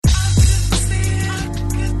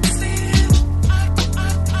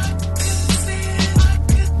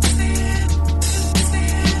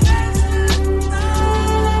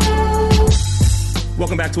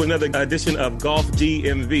to another edition of Golf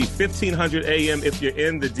DMV, 1500 a.m. if you're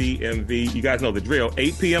in the DMV. You guys know the drill.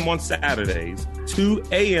 8 p.m. on Saturdays, 2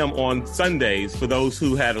 a.m. on Sundays for those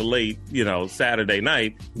who had a late, Saturday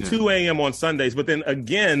night, 2 a.m. on Sundays, but then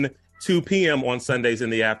again, 2 p.m. on Sundays in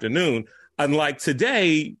the afternoon. Unlike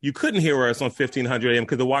today, you couldn't hear us on 1500 a.m.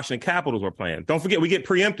 because the Washington Capitals were playing. Don't forget, we get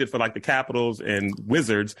preempted for like the Capitals and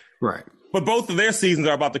Wizards. Right. But both of their seasons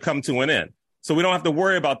are about to come to an end. So we don't have to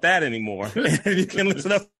worry about that anymore. You can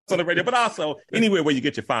listen to us on the radio, but also anywhere where you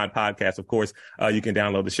get your fine podcasts, of course, you can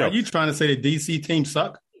download the show. Are you trying to say the DC team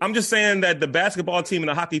suck? I'm just saying that the basketball team and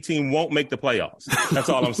the hockey team won't make the playoffs. That's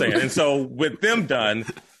all I'm saying. And so with them done,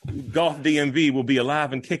 Golf DMV will be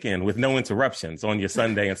alive and kicking with no interruptions on your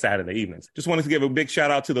Sunday and Saturday evenings. Just wanted to give a big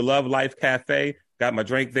shout out to the Love Life Cafe. Got my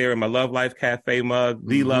drink there in my Love Life Cafe mug,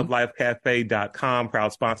 thelovelifecafe.com,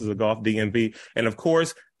 proud sponsors of Golf DMV. And of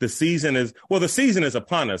course, the season is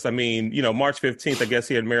upon us. I mean, March 15th, I guess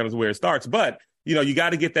here in Maryland is where it starts. But, you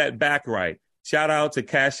got to get that back right. Shout out to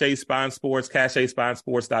Cachet Spine Sports,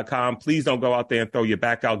 CachetSpineSports.com. Please don't go out there and throw your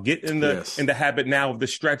back out. Get in the habit now of the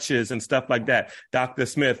stretches and stuff like that. Dr.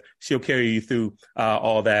 Smith, she'll carry you through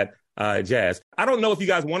all that jazz. I don't know if you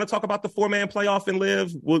guys want to talk about the 4-man playoff in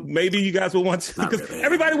LIV. Well, maybe you guys will want to, because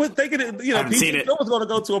everybody was thinking, PG was going to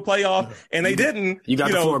go to a playoff, and they didn't. You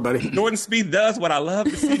got the floor, buddy. Jordan Spieth does what I love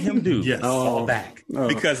to see him do. Yes. Fall back.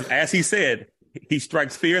 Because as he said, he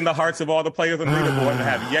strikes fear in the hearts of all the players on the leaderboard and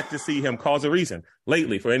have yet to see him cause a reason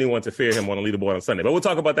lately for anyone to fear him on the leaderboard on Sunday. But we'll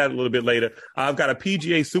talk about that a little bit later. I've got a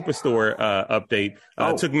PGA Superstore update.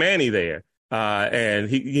 Took Manny there. And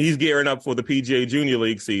he's gearing up for the PGA Junior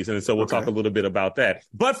League season. And so we'll talk a little bit about that.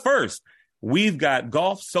 But first, we've got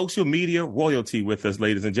golf social media royalty with us,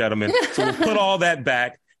 ladies and gentlemen. So we'll put all that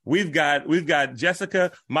back. We've got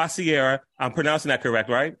Jessica Maceira. I'm pronouncing that correct,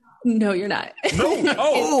 right? No, you're not. No.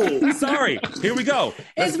 Oh, sorry. Here we go.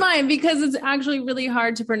 It's fine because it's actually really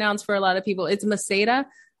hard to pronounce for a lot of people. It's Maceira.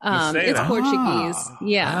 It's Portuguese.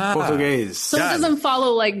 Yeah. Portuguese. So it doesn't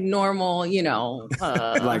follow like normal,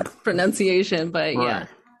 like pronunciation, but yeah.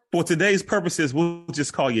 For today's purposes, we'll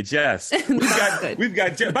just call you Jess. We've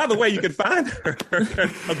got Jess. By the way, you can find her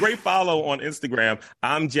a great follow on Instagram.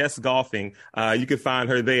 I'm Jess Golfing. You can find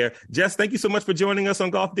her there. Jess, thank you so much for joining us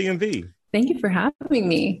on Golf DMV. Thank you for having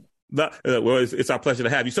me. Well, it's our pleasure to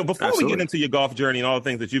have you. So before we get into your golf journey and all the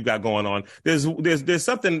things that you've got going on, there's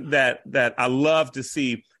something that I love to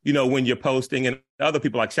see, when you're posting, and other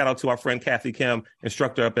people, like shout out to our friend Kathy Kim,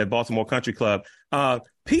 instructor up at Baltimore Country Club.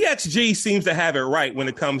 PXG seems to have it right when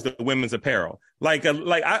it comes to women's apparel.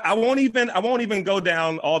 I won't even go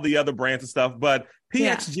down all the other brands and stuff, but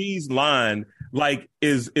PXG's line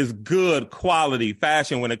is good quality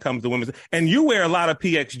fashion when it comes to women's. And you wear a lot of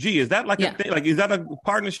PXG. Is that a thing? Is that a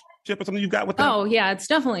partnership or something you've got with them? Oh yeah, it's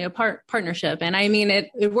definitely a partnership. And I mean,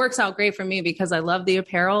 it works out great for me because I love the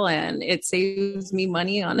apparel and it saves me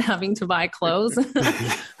money on having to buy clothes.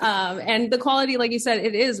 And the quality, like you said,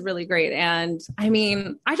 it is really great. And I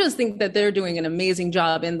mean, I just think that they're doing an amazing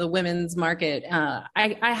job in the women's market.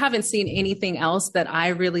 I haven't seen anything else that I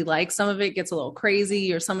really like. Some of it gets a little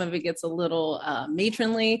crazy or some of it gets a little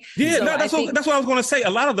matronly. Yeah, so that's what I was going to say.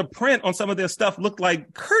 A lot of the print on some of their stuff look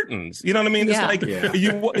like curtains. You know what I mean?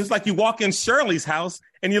 It's like you walk in Shirley's house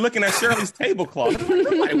and you're looking at Shirley's tablecloth.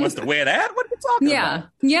 Nobody wants to wear that. What are you talking about?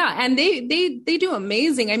 Yeah. And they do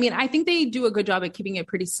amazing. I mean, I think they do a good job at keeping it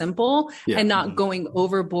pretty simple and not going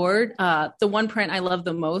overboard. The one print I love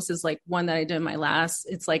the most is like one that I did in my last.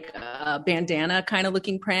 It's like a bandana kind of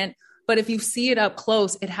looking print. But if you see it up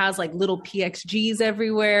close, it has like little PXGs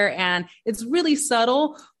everywhere and it's really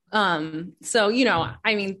subtle. So, I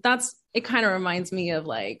mean, it kind of reminds me of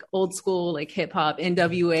like old school, like hip hop,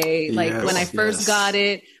 NWA. Like when I first got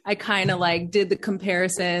it, I kind of like did the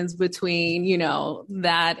comparisons between,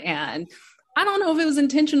 that and I don't know if it was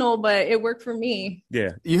intentional, but it worked for me. Yeah.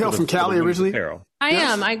 You hail from Cali originally? I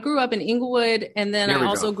am. I grew up in Inglewood and then I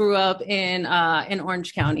also grew up in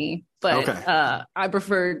Orange County. But I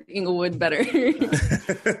preferred Inglewood better. There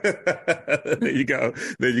you go.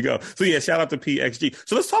 So yeah, shout out to PXG.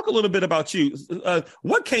 So let's talk a little bit about you.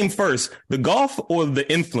 What came first, the golf or the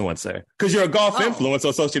influencer? Because you're a golf influencer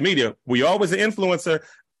on social media. Were you always an influencer?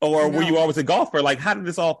 Or were you always a golfer? Like, how did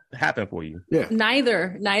this all happen for you? Yeah.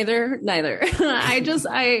 Neither. The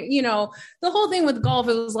whole thing with golf,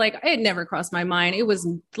 it was like, it never crossed my mind. It was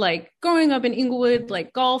like growing up in Inglewood,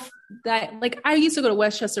 like golf that, like I used to go to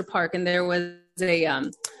Westchester Park and there was a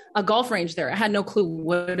golf range there. I had no clue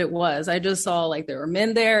what it was. I just saw like there were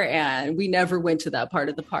men there and we never went to that part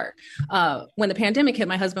of the park. When the pandemic hit,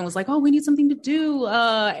 my husband was like, oh, we need something to do.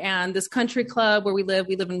 And this country club where we live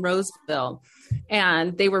in Roseville.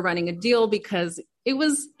 And they were running a deal because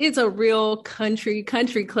it's a real country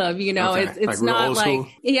club, you know. Okay. It's like not like,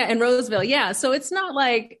 in Roseville. Yeah. So it's not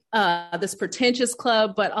like this pretentious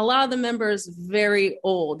club, but a lot of the members very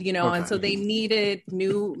old, you know, and so they needed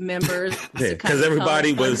new members. Because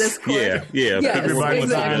everybody was, yes, everybody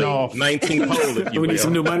was exactly. off 19 hole, if you we need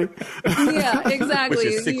some new money. Yeah,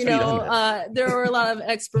 exactly. You know, there were a lot of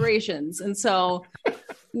expirations. And so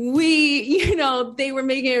they were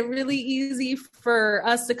making it really easy for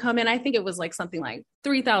us to come in. I think it was like something like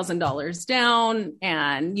 $3,000 down.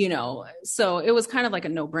 And, you know, so it was kind of like a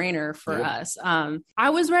no-brainer for us. I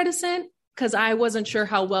was reticent because I wasn't sure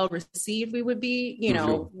how well received we would be. You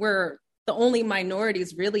know, we're the only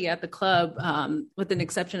minorities really at the club, with an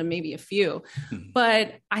exception of maybe a few.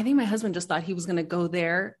 But I think my husband just thought he was going to go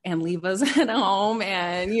there and leave us at home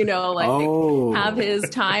and, you know, like have his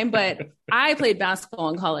time. But I played basketball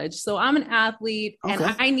in college, so I'm an athlete and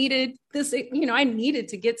I needed this, you know, I needed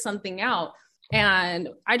to get something out. And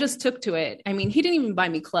I just took to it. I mean, he didn't even buy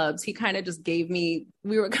me clubs. He kind of just gave me,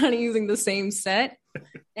 we were kind of using the same set.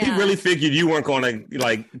 He really figured you weren't going to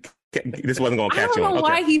like, this wasn't going to catch on. I don't know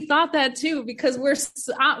why he thought that too, because we're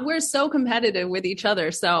so competitive with each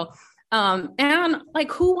other. So, and like,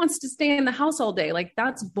 who wants to stay in the house all day? Like,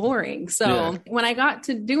 that's boring. So when I got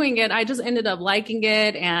to doing it, I just ended up liking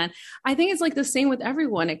it. And I think it's like the same with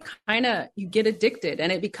everyone. It kind of, you get addicted and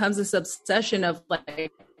it becomes this obsession of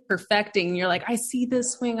like perfecting. You're like, I see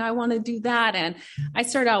this swing, I want to do that. And I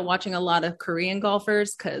started out watching a lot of Korean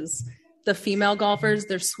golfers because the female golfers,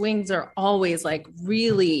 their swings are always like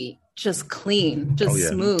really just clean, just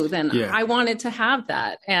smooth. And I wanted to have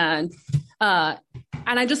that. And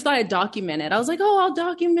I just thought I'd document it. I was like, I'll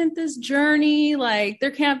document this journey. Like,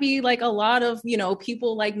 there can't be like a lot of, you know,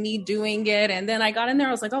 people like me doing it. And then I got in there,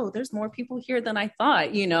 I was like, there's more people here than I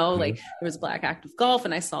thought, you know, like there was Black Active Golf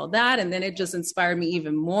and I saw that. And then it just inspired me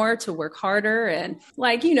even more to work harder and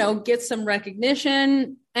like, you know, get some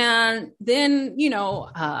recognition. And then, you know,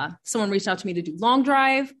 someone reached out to me to do long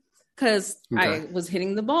drive because I was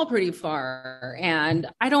hitting the ball pretty far. And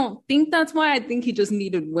I don't think that's why. I think he just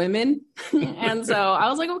needed women. And so I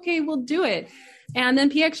was like, okay, we'll do it. And then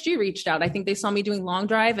PXG reached out. I think they saw me doing long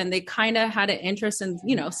drive and they kind of had an interest in,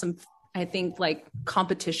 you know, some, I think like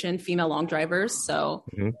competition, female long drivers. So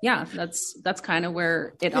that's kind of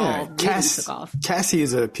where it all really took off. Cassie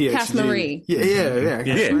is a PXG. Cass Marie. Yeah.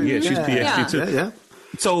 She's PXG too. Yeah.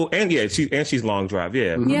 So, she's long drive.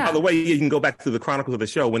 Yeah. By the way, you can go back to the chronicles of the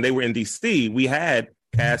show. When they were in DC, we had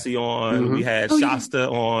Cassie on, we had Shasta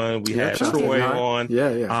on, we had Troy on.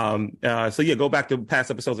 So go back to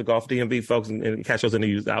past episodes of Golf DMV, folks, and catch those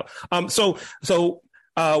interviews out. So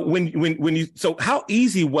how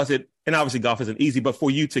easy was it? And obviously golf isn't easy, but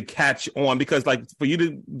for you to catch on, because like for you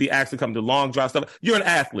to be asked to come to long drive stuff, you're an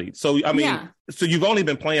athlete. So, I mean, so you've only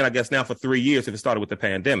been playing, I guess now for 3 years if it started with the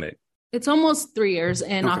pandemic. It's almost 3 years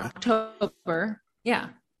in October. Yeah.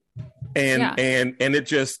 And it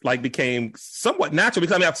just like became somewhat natural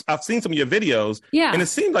because I mean, I've seen some of your videos and it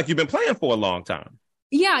seems like you've been playing for a long time.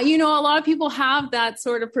 Yeah. You know, a lot of people have that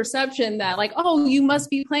sort of perception that like, you must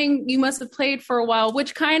have played for a while,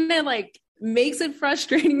 which kind of like makes it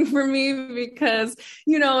frustrating for me because,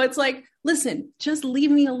 you know, it's like, listen, just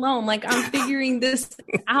leave me alone. Like I'm figuring this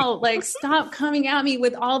out. Like stop coming at me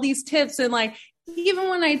with all these tips and like, even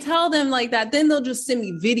when I tell them like that, then they'll just send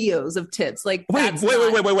me videos of tips. Like, wait.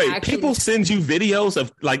 Actually... People send you videos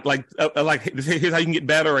of like, here's how you can get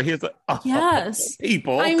better. Or here's yes,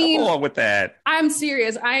 people. I mean, come on with that. I'm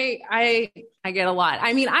serious. I get a lot.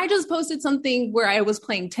 I mean, I just posted something where I was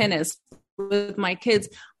playing tennis with my kids.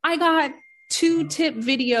 I got 2 tip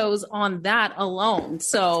videos on that alone.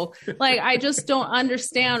 So like, I just don't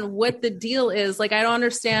understand what the deal is. Like, I don't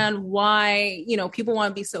understand why, you know, people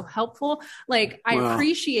want to be so helpful. Like, I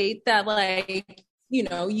appreciate that, like, you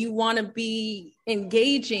know, you want to be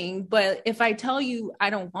engaging, but if I tell you I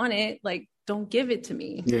don't want it, like, don't give it to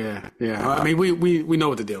me. Yeah. I mean, we know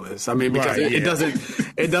what the deal is. I mean, because it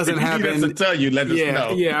doesn't happen. To tell you, let us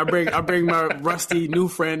know. Yeah. I bring my rusty new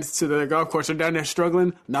friends to the golf course. They're down there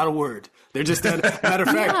struggling. Not a word. They're just matter of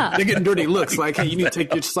fact, they're getting dirty looks. Like, hey, you need to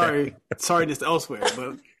take your sorriness elsewhere.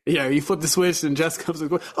 But yeah, you flip the switch and Jessica comes and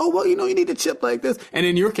goes, you know, you need to chip like this. And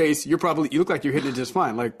in your case, you look like you're hitting it just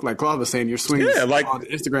fine. Like Claude was saying, your swings on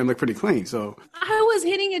Instagram look pretty clean. So I was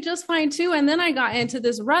hitting it just fine too. And then I got into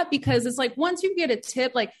this rut because it's like, once you get a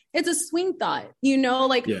tip, like it's a swing thought, you know,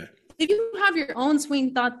 like if you have your own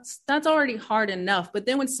swing thoughts, that's already hard enough. But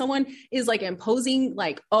then when someone is like imposing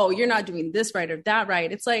like, you're not doing this right or that right,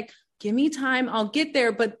 it's like, give me time, I'll get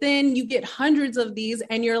there. But then you get hundreds of these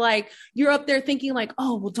and you're up there thinking like,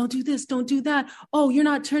 oh, well, don't do this, don't do that. Oh, you're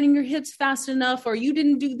not turning your hips fast enough, or you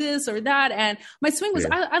didn't do this or that. And my swing was,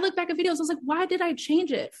 I look back at videos, I was like, why did I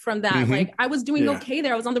change it from that? Like I was doing okay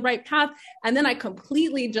there. I was on the right path. And then I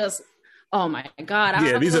completely just, oh my God.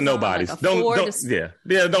 Yeah, these are nobodies. Don't listen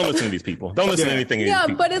to these people. Don't listen to anything. Yeah,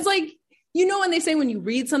 but it's like, you know, when they say when you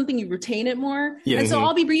read something, you retain it more. Yeah. And so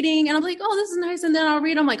I'll be reading and I'm like, oh, this is nice. And then I'll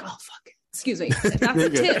read, I'm like, oh, fuck, excuse me. That's a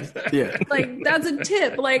tip. Yeah. Like, that's a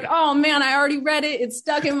tip. Like, oh man, I already read it. It's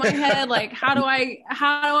stuck in my head. Like, how do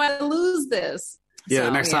I lose this? Yeah,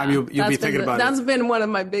 so, next time you'll be thinking about it. That's been one of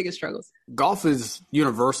my biggest struggles. Golf is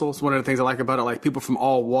universal. It's one of the things I like about it. Like, people from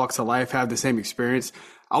all walks of life have the same experience.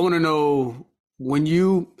 I want to know, when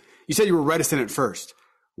you said you were reticent at first.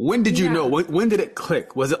 When did you know? When did it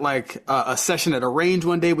click? Was it like a session at a range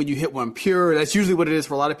one day when you hit one pure? That's usually what it is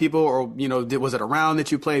for a lot of people. Or, you know, was it a round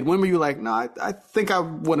that you played? When were you like, no, I think I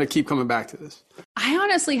want to keep coming back to this? I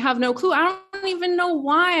honestly have no clue. I don't even know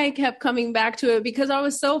why I kept coming back to it, because I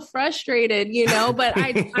was so frustrated, you know, but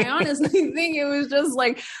I honestly think it was just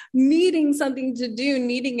like needing something to do,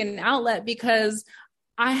 needing an outlet, because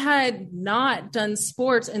I had not done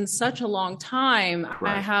sports in such a long time.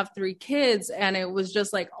 Right. I have 3 kids, and it was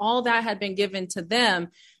just like all that had been given to them.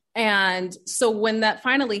 And so when that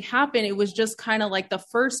finally happened, it was just kind of like the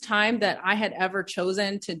first time that I had ever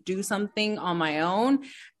chosen to do something on my own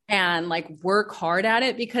and like work hard at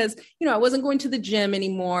it, because, you know, I wasn't going to the gym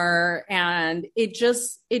anymore. And it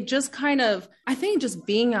just kind of, I think just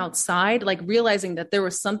being outside, like realizing that there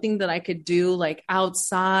was something that I could do like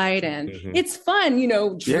outside, and it's fun, you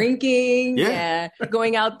know, drinking,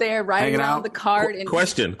 going out there, riding around the cart. And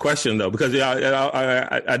question though, because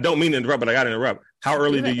I don't mean to interrupt, but I got to interrupt. How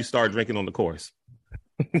early do you start drinking on the course?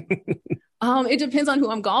 It depends on who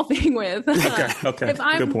I'm golfing with. Okay.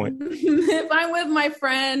 Good point. If I'm with my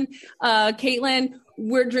friend, Caitlin,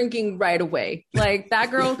 we're drinking right away. Like, that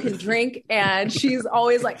girl can drink, and she's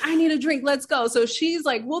always like, I need a drink. Let's go. So she's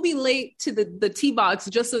like, we'll be late to the tee box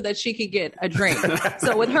just so that she could get a drink.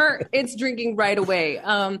 So with her, it's drinking right away.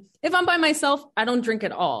 If I'm by myself, I don't drink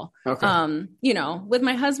at all. Okay. You know, with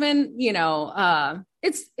my husband, you know,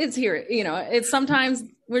 it's here, you know, it's sometimes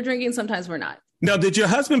we're drinking, sometimes we're not. Now, did your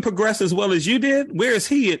husband progress as well as you did? Where is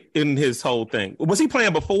he in his whole thing? Was he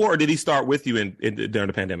playing before, or did he start with you during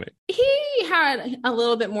the pandemic? He had a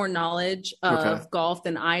little bit more knowledge of golf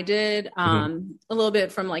than I did, a little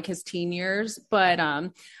bit from like his teen years. But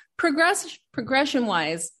progression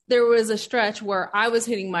wise, there was a stretch where I was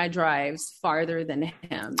hitting my drives farther than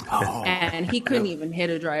him. And he couldn't even hit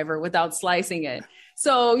a driver without slicing it.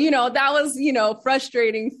 So, you know, that was, you know,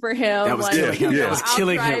 frustrating for him. That was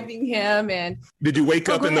killing him. Driving him. And did you wake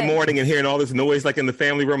up in the morning and hearing all this noise, like in the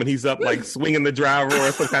family room, and he's up like swinging the driver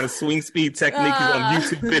or some kind of swing speed technique on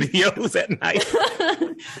YouTube videos at night?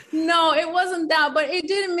 No, it wasn't that, but it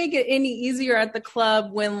didn't make it any easier at the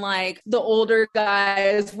club when like the older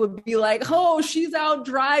guys would be like, oh, she's out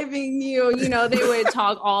driving you. You know, they would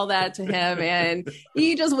talk all that to him, and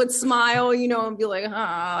he just would smile, you know, and be like,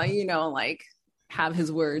 you know, like, have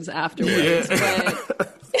his words afterwards.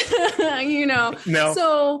 But you know,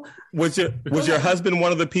 so was your husband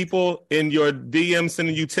one of the people in your DM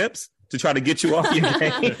sending you tips to try to get you off your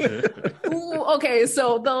game? Okay,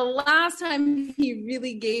 so the last time he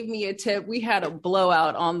really gave me a tip, we had a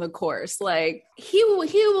blowout on the course. Like, he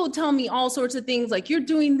will tell me all sorts of things, like, you're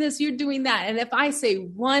doing this, you're doing that. And if I say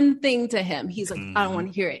one thing to him, he's like, I don't want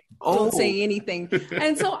to hear it. Don't say anything.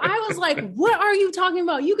 And so I was like, what are you talking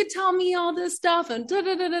about? You could tell me all this stuff. And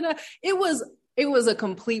da-da-da-da-da. It was a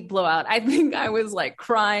complete blowout. I think I was like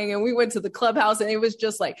crying, and we went to the clubhouse, and it was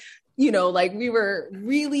just like, you know, like we were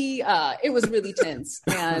really, it was really tense.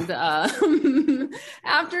 And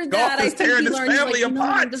after that, I think he learned, like, you know,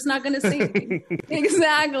 I'm just not going to say anything.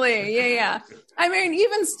 Exactly. Yeah. I mean,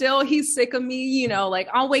 even still, he's sick of me, you know, like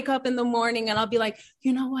I'll wake up in the morning and I'll be like,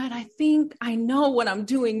 you know what? I think I know what I'm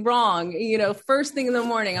doing wrong. You know, first thing in the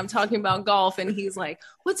morning, I'm talking about golf, and he's like,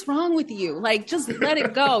 what's wrong with you? Like, just let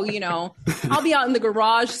it go. You know, I'll be out in the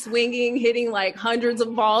garage swinging, hitting like hundreds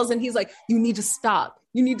of balls. And he's like, you need to stop.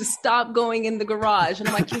 You need to stop going in the garage. And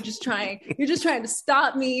I'm like, you're just trying to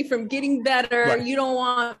stop me from getting better. Right. You don't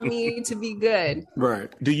want me to be good.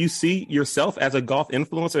 Right. Do you see yourself as a golf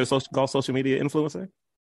influencer, golf social media influencer?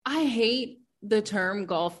 I hate the term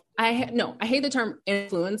golf. I hate the term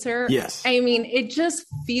influencer. Yes. I mean, it just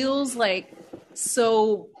feels like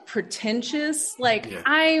so pretentious. Like,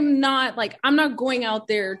 I'm not going out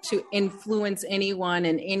there to influence anyone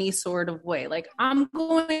in any sort of way. Like, I'm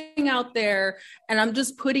going out there and I'm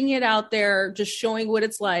just putting it out there, just showing what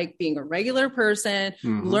it's like being a regular person,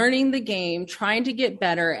 learning the game, trying to get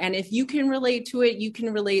better. And if you can relate to it, you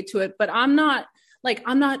can relate to it. But I'm not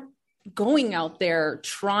going out there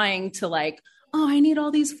trying to like, oh, I need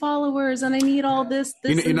all these followers and I need all this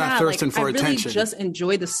you're and not that. thirsting like, for I really attention. just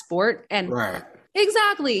enjoy the sport. And right.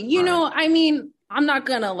 Exactly. You know, I mean, I'm not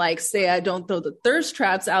going to like say I don't throw the thirst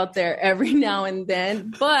traps out there every now and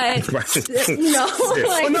then, but you know,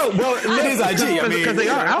 it is IG. I mean, because they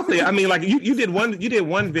are out there. I mean, like you did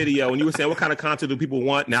one video and you were saying, what kind of content do people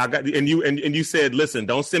want? Now I got, and you said, listen,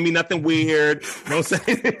 don't send me nothing weird. Don't say,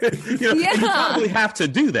 you probably have to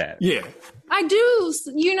do that. Yeah, I do.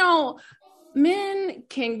 You know, men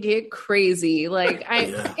can get crazy. Like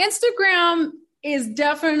Instagram is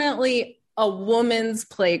definitely a woman's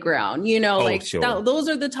playground, you know, those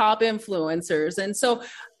are the top influencers. And so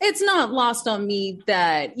it's not lost on me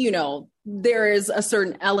that, you know, there is a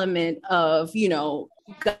certain element of, you know,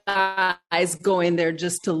 guys going there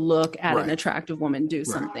just to look at an attractive woman do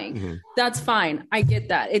something. Mm-hmm. That's fine. I get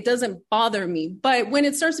that. It doesn't bother me. But when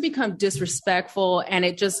it starts to become disrespectful and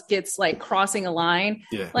it just gets like crossing a line,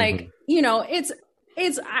 you know, it's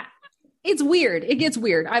weird. It gets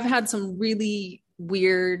weird. I've had some really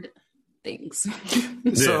weird things.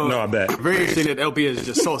 So, I bet. Very interesting that LB is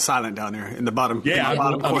just so silent down there in the bottom,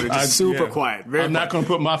 bottom corner, just super quiet. I'm not going to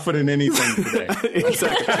put my foot in anything today.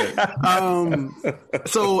 Exactly.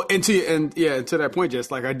 So, to that point,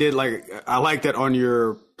 just like I like that on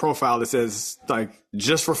your profile that says like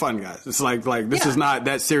just for fun, guys. It's like this is not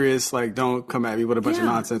that serious. Like, don't come at me with a bunch of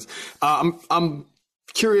nonsense. I'm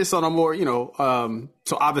curious on a more, you know,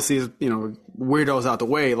 so obviously, you know, weirdos out the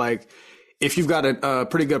way, like. If you've got a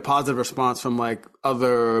pretty good positive response from like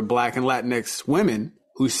other Black and Latinx women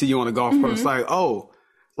who see you on a golf course, like, oh,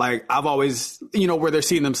 like I've always, you know, where they're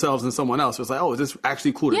seeing themselves in someone else. It's like, oh, is this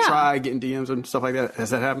actually cool to try? Getting DMs and stuff like that. Has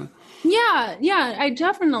that happened? Yeah, I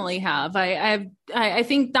definitely have. I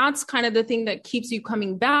think that's kind of the thing that keeps you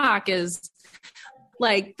coming back is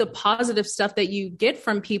like the positive stuff that you get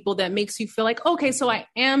from people that makes you feel like, okay, so I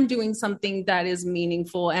am doing something that is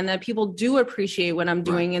meaningful and that people do appreciate what I'm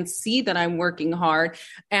doing and see that I'm working hard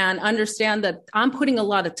and understand that I'm putting a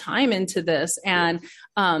lot of time into this. And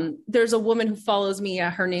there's a woman who follows me.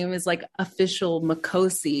 Her name is like Official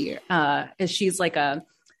Makosi. She's like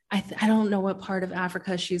I don't know what part of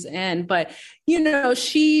Africa she's in, but, you know,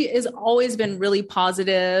 she has always been really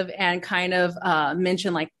positive and kind of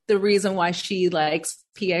mentioned like the reason why she likes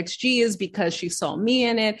PXG is because she saw me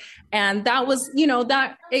in it. And that was, you know,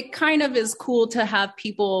 that it kind of is cool to have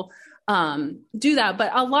people do that.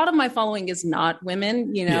 But a lot of my following is not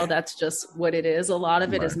women, you know, that's just what it is. A lot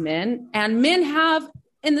of it is men, and men have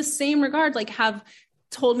in the same regard, like have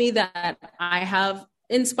told me that I have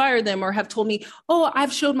inspired them or have told me, oh,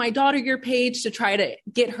 I've showed my daughter your page to try to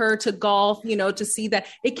get her to golf, you know, to see that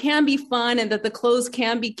it can be fun and that the clothes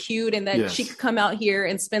can be cute and that she could come out here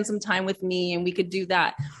and spend some time with me and we could do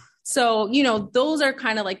that. So, you know, those are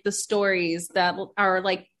kind of like the stories that are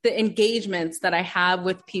like the engagements that I have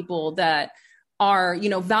with people that are, you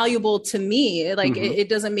know, valuable to me. Like it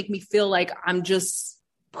doesn't make me feel like I'm just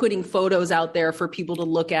putting photos out there for people to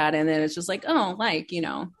look at. And then it's just like, oh, like, you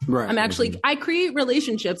know, I'm actually, I create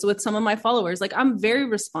relationships with some of my followers. Like I'm very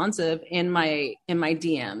responsive in my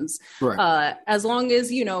DMs. As long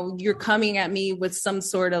as, you know, you're coming at me with some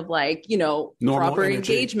sort of like, you know, normal proper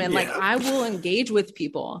energy. Engagement, like I will engage with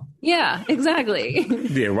people. Yeah, exactly.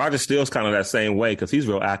 Yeah. Roger Steele's kind of that same way. Cause he's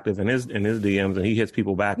real active in his DMs and he hits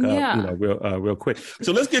people back up, you know, real quick.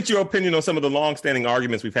 So let's get your opinion on some of the long-standing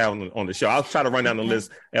arguments we've had on the show. I'll try to run down the list.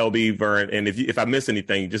 LB, Vern, and if I miss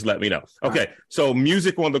anything, just let me know. Okay, so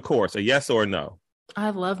music on the course, a yes or a no?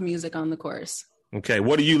 I love music on the course. Okay,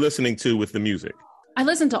 what are you listening to with the music? I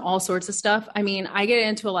listen to all sorts of stuff. I mean, I get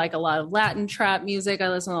into like a lot of Latin trap music. I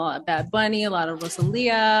listen to a lot of Bad Bunny, a lot of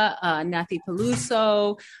Rosalia, Nathy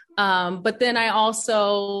Peluso. But then I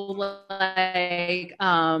also like,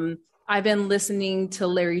 I've been listening to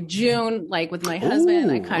Larry June, like with my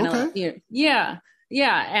husband. I kind of, you know,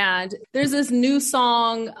 yeah. And there's this new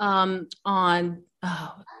song on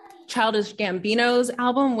Childish Gambino's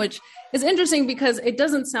album, which is interesting because it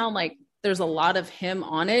doesn't sound like there's a lot of him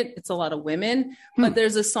on it. It's a lot of women, but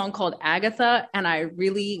there's a song called Agatha. And I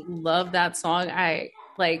really love that song. I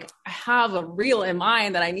have a reel in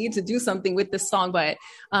mind that I need to do something with this song. But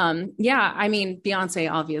yeah, I mean, Beyonce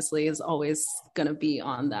obviously is always going to be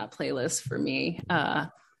on that playlist for me.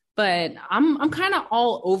 But I'm kind of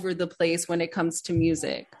all over the place when it comes to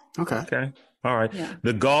music. Okay. All right. Yeah.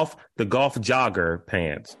 The golf jogger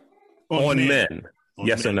pants on men.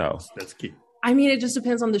 Yes or no? That's key. I mean, it just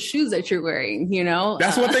depends on the shoes that you're wearing, you know?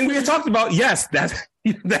 That's one thing we had talked about. Yes, that's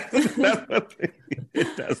one thing.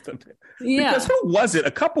 It does depend. Yeah. Because who was it?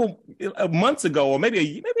 A couple months ago, or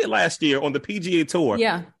maybe last year on the PGA Tour.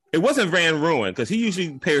 Yeah. It wasn't Van Ruin because he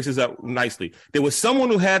usually pairs his up nicely. There was someone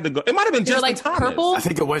who had to go. It might have been Justin like Thomas. Purple. I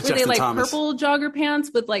think it was Were Justin they like Thomas. purple jogger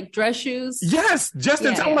pants with like dress shoes? Yes,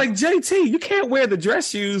 Justin. Yeah, I'm like, JT, you can't wear the dress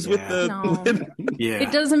shoes with the. No. Yeah.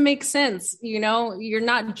 It doesn't make sense. You know, you're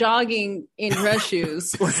not jogging in dress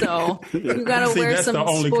shoes, so you got to wear that's some the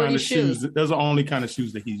only sporty kind of shoes. Those are the only kind of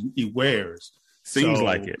shoes that he wears. Seems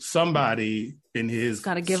like it. Somebody in his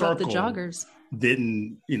Got to give up the joggers.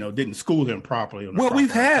 didn't school him properly. Well,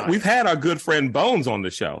 we've had our good friend Bones on the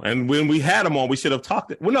show, and when we had him on, we should have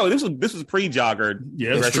talked. Well, no, this was pre-jogger.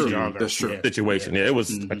 Yeah, that's true. That's true. Situation. Yeah, it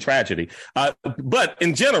was a tragedy. But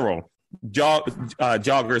in general,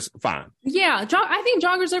 joggers fine. Yeah, I think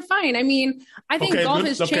joggers are fine. I mean, I think golf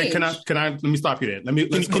has changed. Can I? Let me stop you there. Can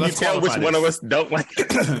you tell which one of us don't like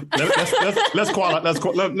it?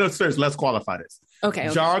 Let's qualify this. Okay.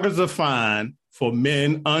 Joggers are fine for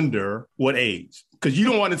men under what age? Because you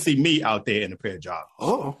don't want to see me out there in a pair of joggers.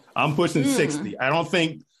 Oh, I'm pushing 60. I don't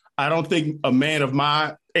think a man of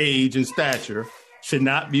my age and stature should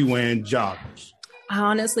not be wearing joggers. I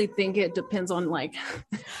honestly think it depends on like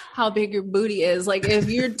how big your booty is. Like if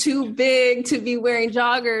you're too big to be wearing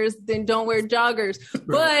joggers, then don't wear joggers. Right.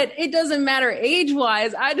 But it doesn't matter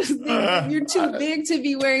age-wise. I just think if you're too big to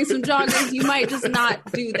be wearing some joggers, you might just not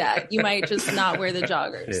do that. You might just not wear the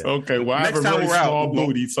joggers. Yeah. Okay, well, I have a very small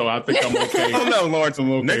booty, so I think I'm okay. Oh, no, Lawrence.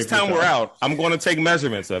 Next time we're out, I'm going to take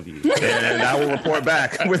measurements of you, and I will report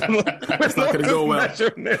back with it's not going to go well.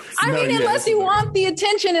 I mean, unless you want the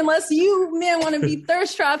attention, unless you men want to be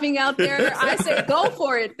thirst trapping out there, I say go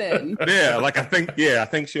for it then. Yeah, like I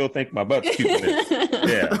think she'll think my butt's cute.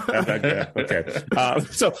 Yeah. Okay.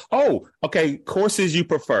 Okay. Courses you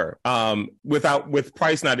prefer, with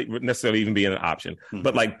price not necessarily even being an option,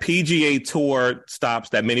 but like PGA Tour stops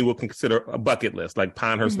that many will consider a bucket list, like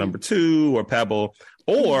Pinehurst number 2 or Pebble,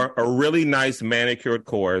 or a really nice manicured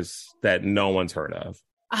course that no one's heard of.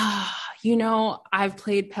 I've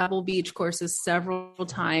played Pebble Beach courses several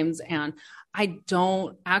times, and I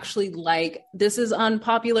don't actually like, this is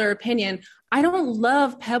unpopular opinion, I don't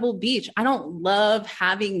love Pebble Beach. I don't love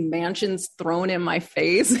having mansions thrown in my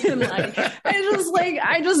face. And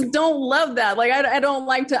I just don't love that. Like, I don't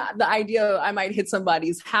like the idea I might hit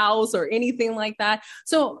somebody's house or anything like that.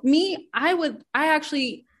 So I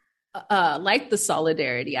actually like the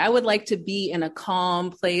solidarity. I would like to be in a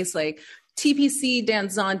calm place, like TPC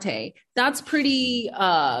Danzante. That's pretty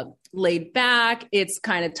laid back. It's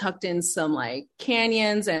kind of tucked in some like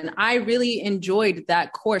canyons, and I really enjoyed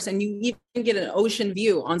that course. And you even get an ocean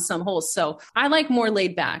view on some holes. So I like more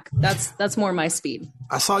laid back. That's more my speed.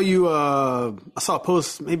 I saw you. I saw a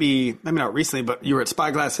post, maybe not recently, but you were at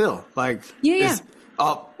Spyglass Hill. Like, yeah.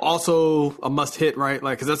 Also a must hit, right?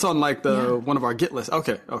 Like, because that's on like one of our get lists.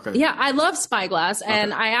 Okay. Yeah, I love Spyglass,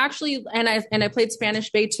 and I actually I played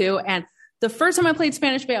Spanish Bay too, and the first time I played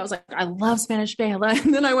Spanish Bay, I was like, I love Spanish Bay.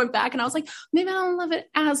 And then I went back and I was like, maybe I don't love it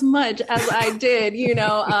as much as I did,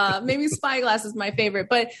 maybe Spyglass is my favorite,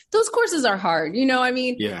 but those courses are hard. I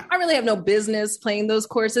mean, I really have no business playing those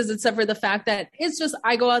courses except for the fact that it's just,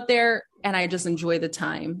 I go out there and I just enjoy the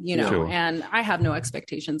time, Sure. And I have no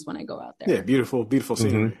expectations when I go out there. Yeah. Beautiful, beautiful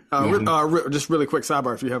scenery. Just really quick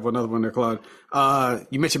sidebar. If you have another one there, Claude,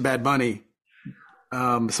 you mentioned Bad Bunny,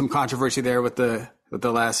 some controversy there with the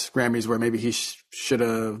last Grammys where maybe he should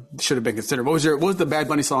have been considered. What was the Bad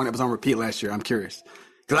Bunny song that was on repeat last year? I'm curious.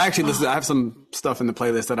 Because I actually I have some stuff in the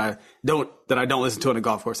playlist that I don't listen to on a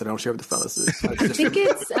golf course that I don't share with the fellas. I think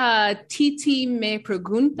it's Titi Me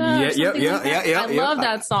Pregunta. I love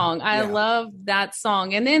that song. I love that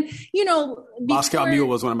song. And then, Moscow Mule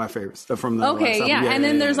was one of my favorites from the last album. And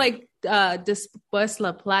then there's like Después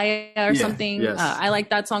la Playa or something. Yes. I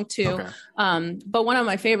like that song too. Okay. But one of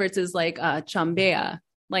my favorites is like Chambea.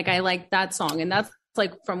 Like I like that song, and that's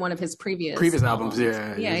like from one of his previous albums.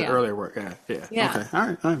 Earlier work. Yeah. Okay.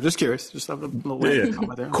 All right. Just curious. Just have a little there.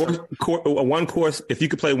 One course. If you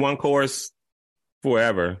could play one course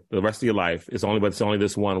forever, the rest of your life, it's only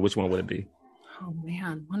this one. Which one would it be? Oh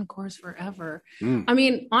man, one course forever. I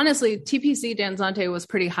mean, honestly, TPC Danzante was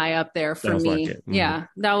pretty high up there for me. Like Yeah,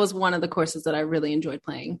 that was one of the courses that I really enjoyed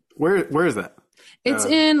playing. Where is that? It's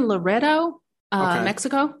in Laredo,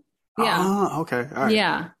 Mexico. Yeah. Okay. All right.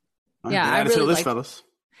 Yeah. Right. Yeah. I really like fellas.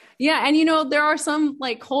 Yeah, and there are some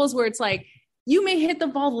like holes where it's like you may hit the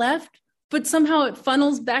ball left, but somehow it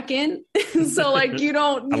funnels back in. So like you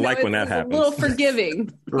don't. I like when that happens. A little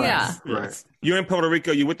forgiving. Right. Yeah. Right. You're in Puerto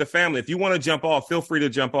Rico. You're with the family. If you want to jump off, feel free to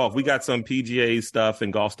jump off. We got some PGA stuff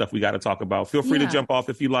and golf stuff we got to talk about. Feel free to jump off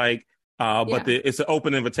if you like. But it's an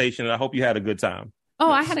open invitation, and I hope you had a good time. Oh,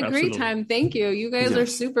 yes, I had a great time. Thank you. You guys are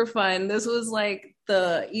super fun. This was like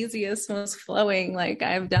the easiest, most flowing like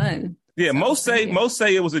I've done. Yeah, most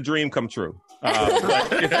say it was a dream come true. But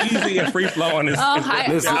it's easy and free flowing. All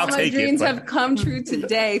my dreams have come true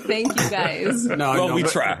today. Thank you guys. We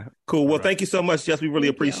try. Cool. Well, thank you so much, Jess. We really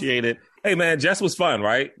appreciate it. Hey, man, Jess was fun,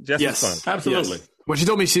 right? Jess was fun. Absolutely. Yes. When she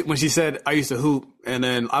told me, when she said, I used to hoop, and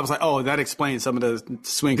then I was like, oh, that explains some of the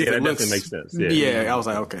swings. Yeah, that definitely makes sense. Yeah, I was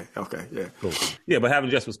like, okay, yeah. Cool. Yeah, but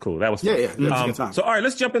having Jess was cool. That was fun. Yeah. So, all right,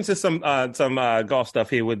 let's jump into some golf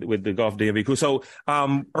stuff here with the Golf DMV crew. So,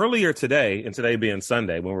 earlier today, and today being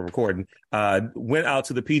Sunday when we're recording, went out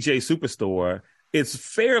to the PGA Superstore. It's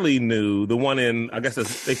fairly new. The one in, I guess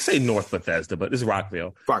they say North Bethesda, but it's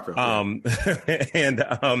Rockville. And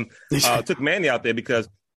took Manny out there because,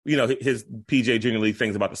 you know, his PGA Junior League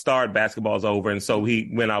thing's about to start. Basketball's over. And so he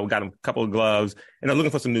went out, got him a couple of gloves, and I'm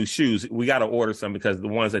looking for some new shoes. We got to order some because the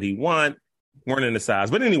ones that he weren't in the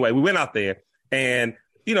size. But anyway, we went out there and,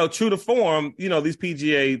 you know, true to form, you know, these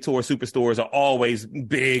PGA Tour Superstores are always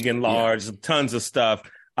big and large, tons of stuff.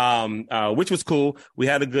 Which was cool. We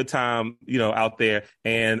had a good time, you know, out there,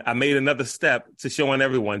 and I made another step to showing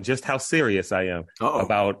everyone just how serious I am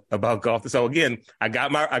about golf. So again, I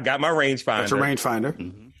got my rangefinder. That's your rangefinder.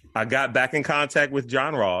 Mm-hmm. I got back in contact with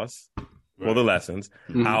John Ross for the lessons.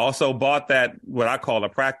 Mm-hmm. I also bought that, what I call a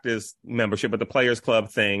practice membership at the Players Club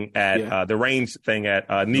thing at the range thing at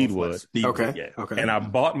Needwood. Okay. And I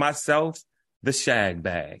bought myself the shag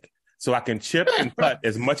bag so I can chip and putt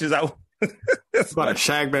as much as I want. It's about a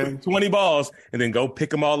shag bag. 20 balls, and then go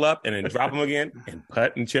pick them all up and then drop them again and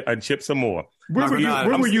putt and chip some more. Where were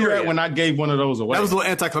you at when I gave one of those away? That was a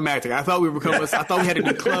little anticlimactic. I thought we had a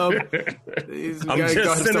new club. I'm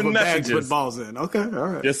just sending messages. Put balls in. Okay, all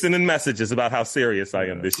right. Just sending messages about how serious I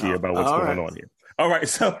am this year about what's going on here. All right,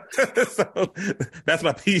 so that's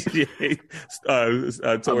my PGA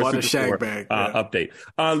Tour Superstore update.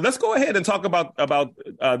 Let's go ahead and talk about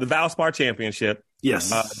the Valspar Championship.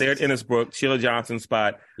 Yes, there at Innisbrook, Sheila Johnson's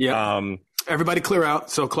spot. Yeah. Everybody clear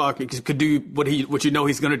out so Clark could do what you know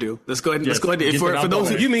he's going to do. Let's go ahead. Let's go ahead. For those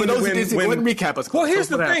who didn't recap us. Well, here's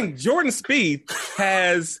the thing: Jordan Spieth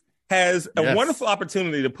has a wonderful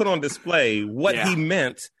opportunity to put on display what he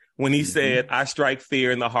meant when he said, "I strike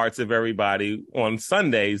fear in the hearts of everybody." On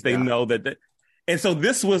Sundays, they know that, and so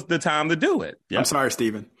this was the time to do it. I'm sorry,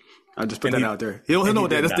 Stephen. I just put that out there. He'll know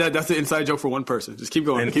that. That's an inside joke for one person. Just keep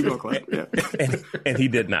going. Keep going, Clark. Yeah. and he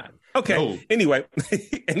did not. Okay. Oh. Anyway,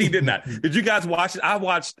 and he did not. Did you guys watch it? I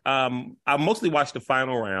watched. I mostly watched the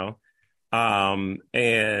final round. And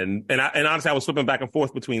honestly, I was flipping back and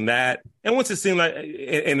forth between that, and once it seemed like,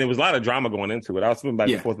 and there was a lot of drama going into it. I was flipping back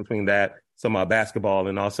and forth between that, some basketball,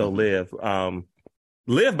 and also LIV.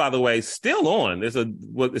 LIV, by the way, still on. It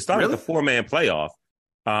started as a 4-man playoff.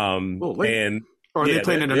 And. Or are they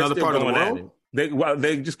playing in another part of the world?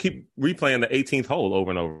 They just keep replaying the 18th hole over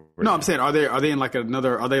and over. No, I'm saying, are they in like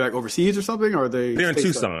another? Are they like overseas or something? Or are they? They're in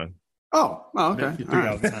Tucson. Oh, okay.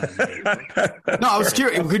 Right. No, I was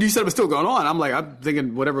curious because you said it was still going on. I'm like, I'm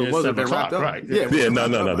thinking whatever it was, they're wrapped up. Right.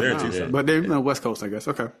 No, they're in Tucson. But they're West Coast, I guess.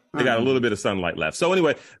 Okay. They got a little bit of sunlight left. So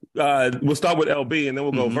anyway, we'll start with LB and then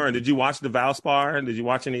we'll go Vern. Did you watch the Valspar? Did you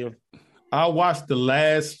watch any of? I watched the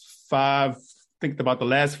last 5. Think about the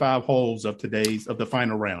last 5 holes of the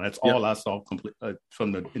final round. That's all I saw complete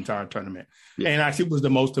from the entire tournament. And actually it was the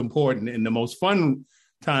most important and the most fun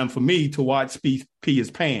time for me to watch Spieth pee his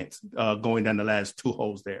pants going down the last 2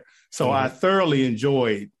 holes there. So I thoroughly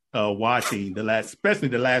enjoyed watching especially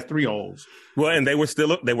the last 3 holes. Well, and they were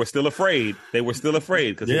still afraid.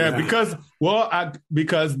 Because and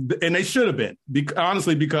they should have been.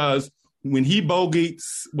 Honestly, because when he bogeyed,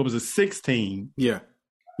 16? Yeah.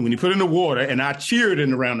 When he put in the water, and I cheered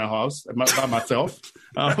in around the house by myself.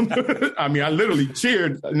 I mean, I literally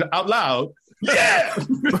cheered out loud. Yeah,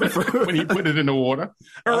 when he put it in the water.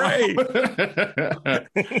 All right.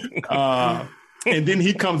 And then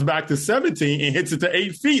he comes back to 17 and hits it to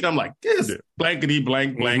 8 feet. I'm like, this blankety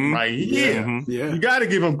blank right here. You got to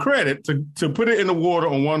give him credit to put it in the water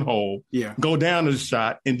on one hole, go down to the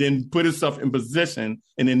shot, and then put himself in position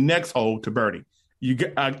in the next hole to birdie.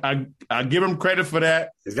 I give him credit for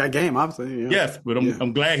that. He's got game, obviously. Yeah. Yes, but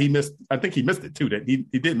I'm glad he missed. I think he missed it too. That he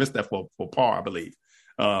did miss that for par, I believe.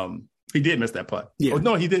 He did miss that putt. Yeah. Oh,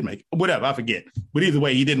 no, he did make it. Whatever, I forget. But either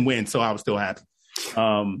way, he didn't win, so I was still happy.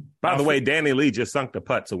 By the way, Danny Lee just sunk the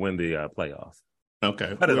putt to win the playoffs.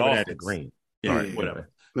 Okay. Cut it off the green. Yeah, right, whatever.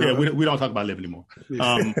 Yeah, we don't talk about LIV anymore.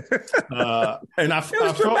 And I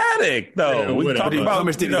felt dramatic, though. Yeah, we talk about how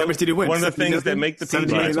much did he win? One of the things that make the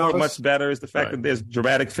PGA Tour much better is the fact that there's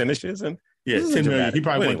dramatic finishes. And $10 million. He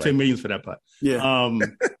probably won $10 million for that putt. Yeah.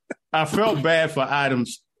 I felt bad for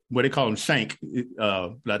Adams. What they call him, Shank.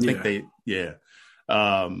 I think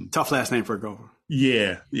tough last name for a golfer.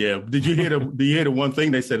 Yeah. Did you hear the one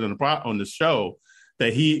thing they said on the show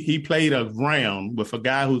that he played a round with a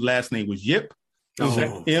guy whose last name was Yip.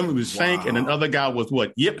 It was Shank, and another guy was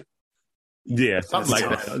what? Yip. Yeah, something like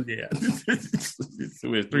that.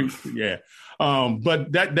 Yeah.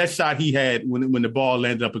 But that shot he had when the ball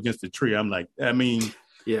landed up against the tree, I'm like, that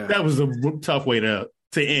was a tough way to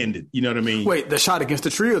end it. You know what I mean? Wait, the shot against the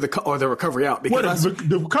tree or the recovery out? Because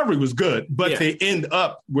the recovery was good, but to end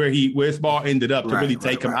up where his ball ended up to really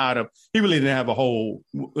take him out of, he really didn't have a hole.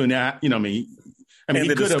 You know what I mean? And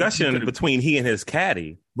the discussion between he and his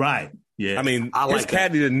caddy, right? Yeah, I mean, his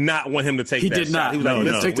caddy did not want him to take that shot. He did not. He was like,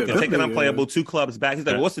 "Let's take an unplayable 2 clubs back." He's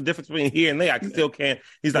like, "What's the difference between here and there? I still can't."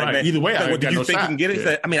 He's like, "Man, either way, do you think he can get it?" He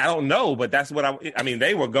said, "I mean, I don't know, but that's what I mean,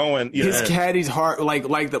 they were going." His caddy's heart, like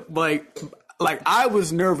I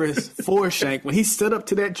was nervous for Shank when he stood up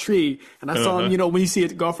to that tree, and I saw him. You know, when you see a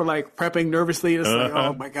golfer like prepping nervously, it's like,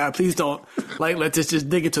 oh my god, please don't let this just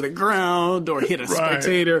dig into the ground or hit a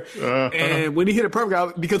spectator. And when he hit a perfect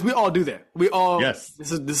out, because we all do that. We all this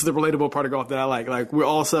is the relatable part of golf that I like. Like we're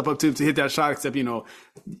all set up to hit that shot, except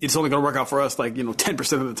it's only going to work out for us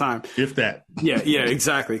 10% of the time, if that. Yeah,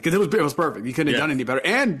 exactly. Because it was perfect. You couldn't have done any better.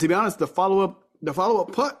 And to be honest, the follow up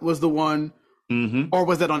putt was the one. Mm-hmm. Or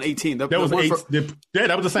was that on 18? That was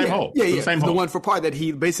the same hole. Yeah. The one for par that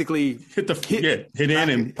he basically hit in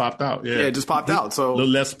and popped out. Yeah, it just popped out. So a little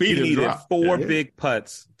less speed. He needed 4 big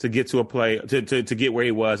putts to get to a play to get where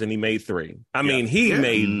he was, and he made 3. I mean, he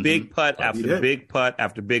made big putt after big putt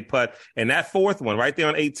after big putt, and that 4th one right there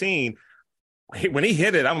on 18. When he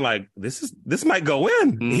hit it, I'm like, this might go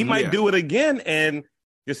in. Mm-hmm. He might do it again, and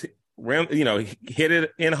just hit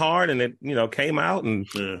it in hard, and it came out and.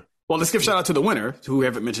 Yeah. Well, let's give a shout out to the winner, who we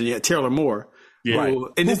haven't mentioned yet, Taylor Moore. Yeah.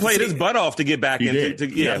 Who played his butt off to get back into.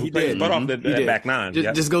 He played his butt off the back 9.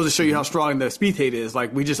 Just goes to show you how strong the Spieth hate is.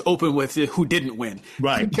 Like, we just open with who didn't win.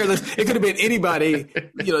 Right. Careless. It could have been anybody,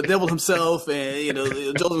 Devil himself and,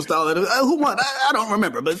 Joseph Stalin. Who won? I don't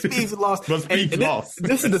remember, but Spieth lost. But Spieth lost.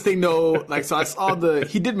 This is the thing, though. Like, so I saw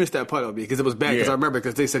he did miss that putt because it was bad, because I remember,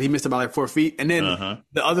 because they said he missed it by like 4 feet. And then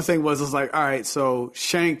the other thing was like, all right, so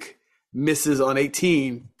Shank misses on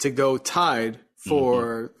 18 to go tied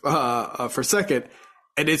for second,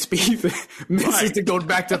 and then Spieth misses to go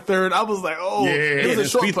back to third. I was like, it was a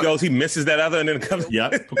short Spieth goes, he misses that other, and then it comes. Comes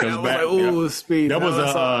back. Spieth.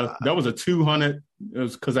 That was a 200. It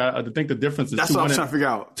was because I think the difference is. That's what I was trying to figure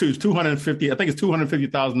out. It's 250. I think it's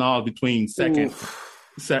 $250,000 between second.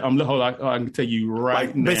 I can tell you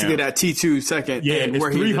right now. Basically, that T2 second. Yeah, it's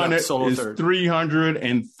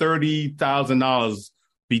 $330,000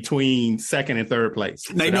 between second and third place.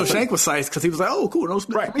 Now, Shank was sized because he was like, "Oh, cool, no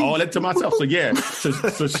split." Right, all that to myself. So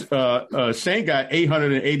Shank got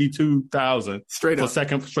 $882,000 straight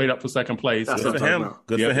up for second place. Good for him.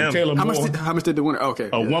 Good for him. Taylor Moore, how much did the winner? Okay,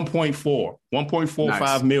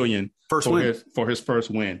 1.45 million for his first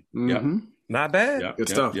win. Mm-hmm. Yep. Not bad. Good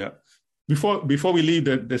stuff. Yeah. Before we leave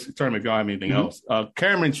this tournament, y'all have anything else?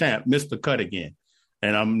 Cameron Champ missed the cut again,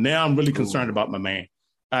 and I'm really concerned about my man.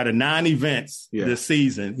 Out of 9 events this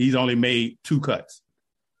season, he's only made 2 cuts.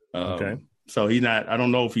 Okay. So he's not, I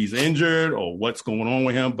don't know if he's injured or what's going on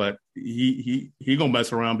with him, but he going to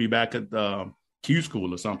mess around, be back at Q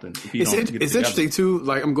school or something. It's interesting too.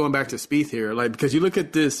 Like, I'm going back to Spieth here, like, because you look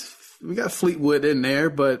at this, we got Fleetwood in there,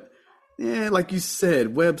 but like you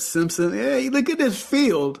said, Webb, Simpson, you look at this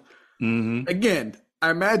field. Mm-hmm. Again,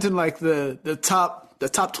 I imagine like the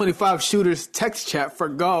top 25 shooters text chat for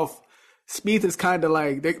golf. Spieth is kind of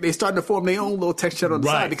like they starting to form their own little text chat on the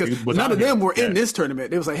side, because none of them were in this tournament.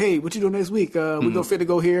 They was like, "Hey, what you doing next week? We go fit to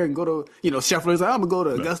go here and go to Scheffler's like, I'm gonna go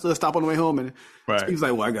to Augusta, stop on the way home." And Spieth's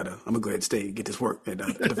like, "Well, I'm gonna go ahead and stay and get this work at the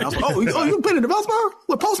Valspar." you playing in the Valspar?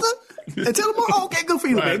 What, Poston? And Taylor Moore? Oh, okay, good for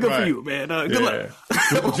you, man. Good for you, man. Good luck.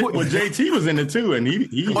 Well, JT was in it too, and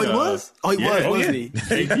he was? Wasn't he?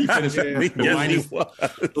 JT finished tied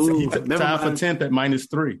for 10th at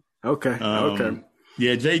 -3. Okay.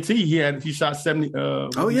 Yeah, JT, he shot 70.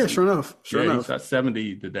 Sure enough. He shot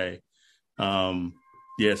 70 today.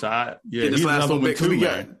 This last little bit, we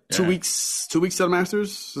got 2 weeks to the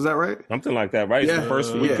Masters. Is that right? Something like that, right? Yeah. The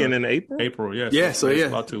first weekend in April. April, yeah.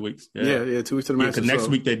 About 2 weeks. Yeah, 2 weeks to the Masters. Next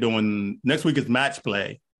week next week is match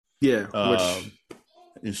play. Yeah.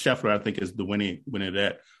 And Scheffler, I think, is the winning of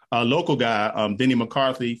that. Local guy, Denny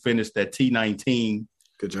McCarthy, finished at T19.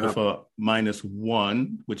 Good job. With a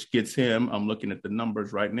 -1, which gets him, I'm looking at the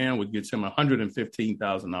numbers right now, which gets him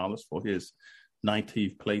 $115,000 for his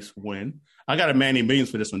 19th place win. I got a Manny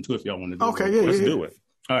Millions for this one, too, if y'all want to do it. Okay, yeah, let's do it.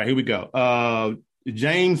 All right, here we go.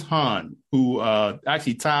 James Hahn, who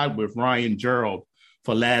actually tied with Ryan Gerald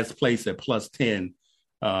for last place at +10.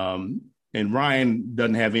 And Ryan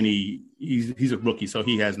doesn't have any, he's a rookie, so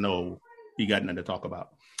he got nothing to talk about.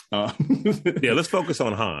 Yeah, let's focus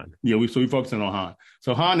on Hahn. Yeah, we're focusing on Hahn.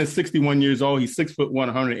 So Hahn is 61 years old. He's 6'1",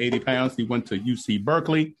 180 pounds. He went to UC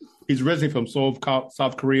Berkeley. He's originally from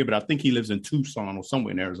South Korea, but I think he lives in Tucson or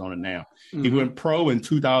somewhere in Arizona now. Mm-hmm. He went pro in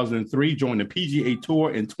 2003, joined the PGA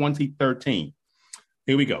Tour in 2013.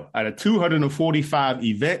 Here we go. Out of 245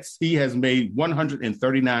 events, he has made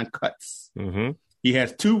 139 cuts. Mm-hmm. He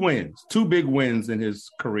has 2 wins, 2 big wins in his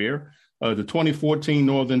career, the 2014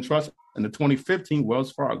 Northern Trust and the 2015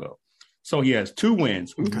 Wells Fargo. So he has 2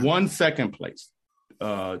 wins, 1 second place,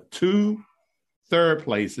 2 third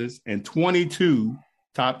places, and 22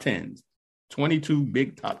 top 10s, 22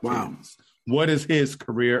 big top 10s. Wow. What is his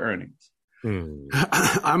career earnings?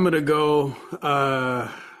 I'm going to go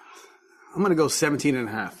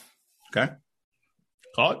 17.5. Okay.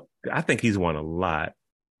 Claude? I think he's won a lot,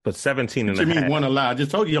 but 17 and a half. What do you mean won a lot? I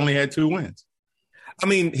just told you he only had 2 wins. I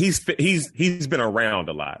mean, he's been around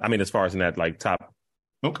a lot. I mean, as far as in that like top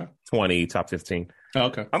 20, top 15.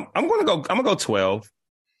 Okay. I'm gonna go 12.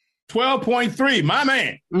 12.3, my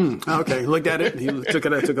man. Okay, looked at it. He took a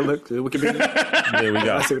look. Wikipedia. There we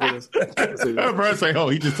go. I see what it is. Everybody say, "Oh,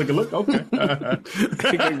 he just took a look." Okay.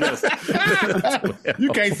 Good guess. You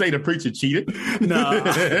can't say the preacher cheated. No.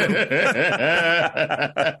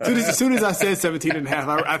 As soon as I said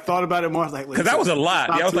 17.5, I thought about it more. I was like, because that was a lot.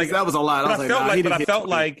 Yeah, I was like, that was a lot. I felt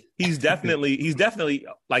like he's definitely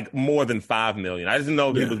like more than 5 million. I didn't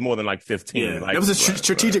know if he was more than like 15. Yeah. Like, it was a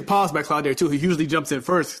strategic pause by Claude there too. He usually jumps in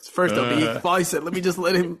first up. He probably said, "Let me just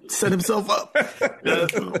let him set himself up."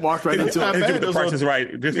 Walked right into it. The price is right.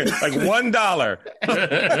 Like $1.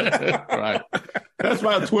 Right. That's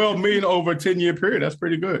about 12 million over a 10-year period. That's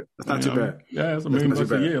pretty good. That's not too bad. Yeah, that's $1 million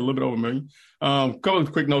a year, a little bit over $1 million. Couple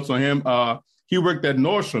of quick notes on him. He worked at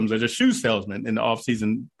Nordstrom's as a shoe salesman in the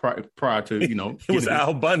offseason prior to, He was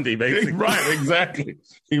Al Bundy, basically. Right, exactly.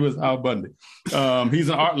 He was Al Bundy. He's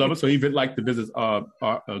an art lover, so he would like to visit art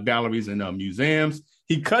galleries and museums.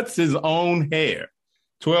 He cuts his own hair,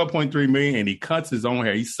 $12.3 million, and he cuts his own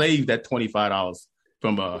hair. He saved that $25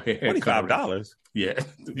 from a hair. $25? Yeah.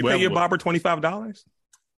 You pay your barber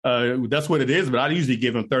 $25? That's what it is, but I usually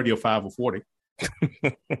give him 30 or 5 or 40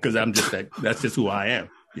 because that's just who I am.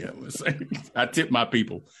 Yeah, I tip my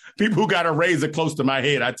people. People who got a razor close to my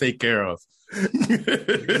head, I take care of.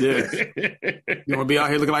 Yeah. You want to be out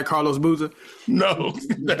here looking like Carlos Boozer? No.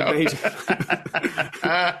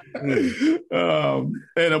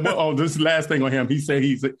 This last thing on him, he said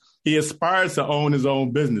he aspires to own his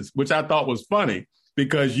own business, which I thought was funny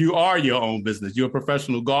because you are your own business. You're a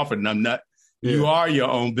professional golfer, and I'm not. Yeah. You are your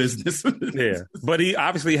own business. Yeah. But he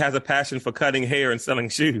obviously has a passion for cutting hair and selling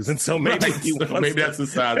shoes. And so maybe maybe that's the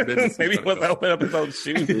side of business. Maybe he wants to open up his own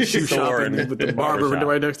shoe store with the barber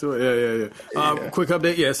right next to it. Yeah. Quick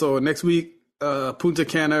update. Yeah. So next week, Punta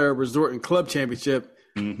Cana Resort and Club Championship.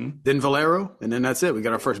 Mm-hmm. Then Valero, and then that's it. We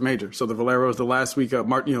got our first major. So the Valero is the last week of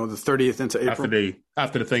March, the 30th into April.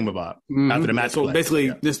 After the thingamabob, after the match. So basically,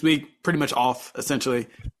 this week pretty much off. Essentially,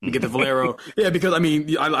 you get the Valero. Yeah, because I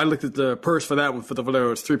looked at the purse for that one for the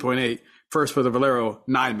Valero. It's 3.8. First for the Valero,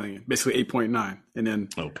 9 million, basically 8.9, and then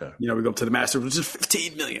we go up to the Masters, which is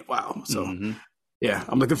 15 million. Wow. So. Mm-hmm. Yeah,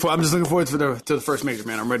 I'm just looking forward to the first major,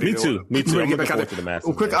 man. I'm ready. Me too. I'm looking forward to the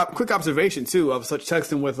Masters. Quick observation too. I was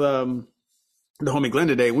texting with the homie Glenn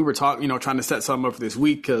today. We were talking, trying to set something up for this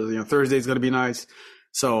week because Thursday's going to be nice.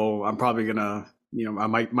 So I'm probably gonna, I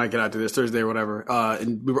might get out to this Thursday or whatever.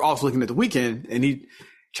 And we were also looking at the weekend, and he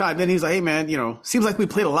chimed in. He's like, "Hey man, seems like we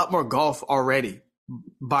played a lot more golf already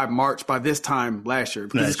by March by this time last year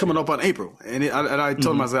because it's coming up on April." And I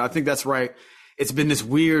told him, I said, "I think that's right. It's been this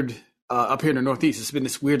weird up here in the Northeast. It's been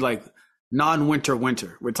this weird like non-winter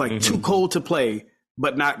winter. Where it's like too cold to play."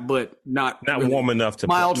 But not really warm enough to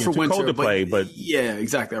mild play. For winter, cold to play, but yeah,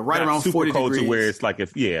 exactly. Right around 40 cold degrees. To where it's like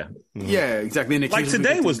yeah, exactly. And like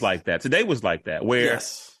today was like that. Today was like that. Where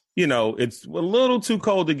it's a little too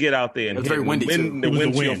cold to get out there and it was very windy. The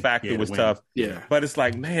wind chill factor was tough. Yeah, but it's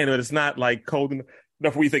like it's not like cold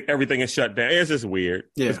enough where you think everything is shut down. It's just weird.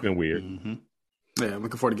 Yeah, it's been weird. Mm-hmm. Yeah, I'm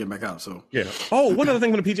looking forward to getting back out. So yeah. Oh, one other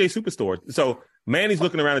thing from the PGA Superstore. So Manny's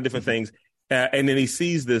looking around at different things. And then he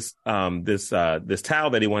sees this towel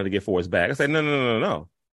that he wanted to get for his bag. I said, no.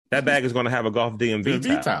 that bag is going to have a Golf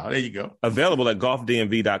DMV towel. There you go. Available at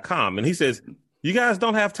golfdmv.com. And he says, you guys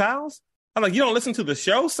don't have towels? I'm like, you don't listen to the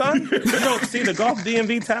show, son? You don't see the Golf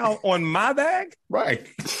DMV towel on my bag? Right.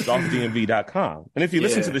 golfdmv.com. And if you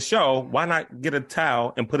listen to the show, why not get a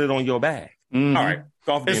towel and put it on your bag? Mm-hmm. All right.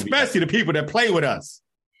 Golf DMV. Especially the people that play with us.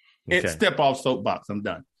 Okay. Step off soapbox. I'm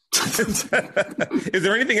done. Is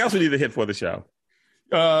there anything else we need to hit for the show?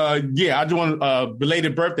 I just want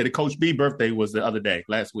belated birthday. The Coach B birthday was the other day,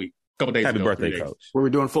 last week. Couple days Happy ago, birthday, Coach. Were we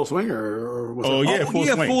doing full swing or was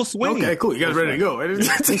full swing. Okay, cool. You guys ready to go?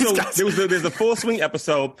 So there's a full swing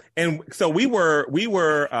episode, and so we were.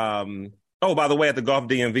 Oh, by the way, at the Golf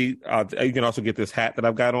DMV, you can also get this hat that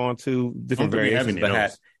I've got on too. Different variations of the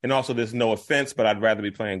hat, and also this "No offense, but I'd rather be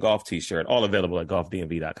playing golf" T-shirt. All available at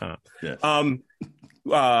golfdmv.com. Yes.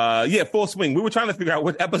 Full swing. We were trying to figure out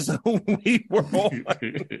what episode we were on,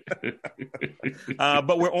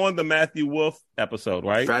 but we're on the Matthew Wolf episode,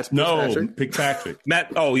 right? Fitzpatrick. Matt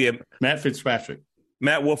Fitzpatrick.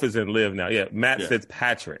 Matt Wolf is in LIV now. Yeah, Matt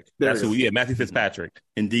Fitzpatrick. That's who. Yeah, Matthew Fitzpatrick.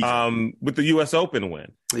 Indeed. With the U.S. Open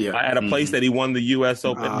win. Yeah. At a place that he won the U.S.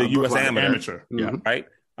 Open, the U.S. Amateur. Yeah. Right.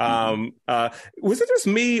 Was it just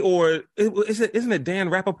me, or isn't it Dan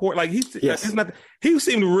Rappaport? Like he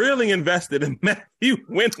seemed really invested in Matthew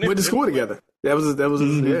winning. We went to school together. That was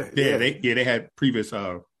They had previous.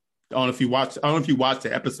 I don't know if you watched the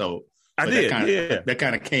episode. I did. That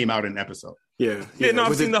kind of came out in the episode. Yeah.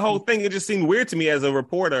 I've seen the whole thing. It just seemed weird to me as a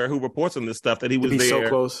reporter who reports on this stuff that he was there so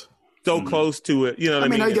close. Close to it, you know what I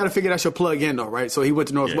mean? Now you got to figure that's your plug in, though, right? So he went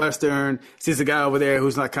to Northwestern, sees a guy over there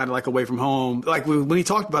who's not kind of like away from home. Like when he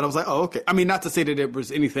talked about it, I was like, oh, okay. I mean, not to say that it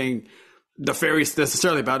was anything nefarious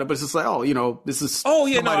necessarily about it, but it's just like, oh, this is. Oh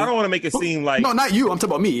yeah, I don't want to make it seem like. No, not you. I'm talking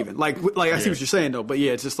about me, even. Like I see what you're saying, though. But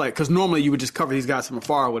yeah, it's just like because normally you would just cover these guys from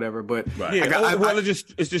afar or whatever. But it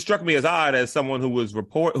just struck me as odd as someone who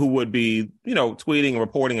would be tweeting,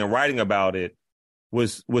 reporting, and writing about it.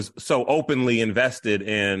 Was so openly invested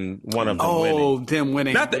in one of them winning. Oh, them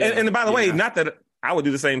winning. And by the way, not that I would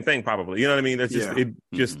do the same thing probably. You know what I mean? That's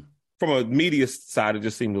just from a media side, it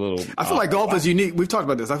just seemed a little. I feel like golf is unique. We've talked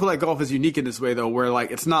about this. I feel like golf is unique in this way though, where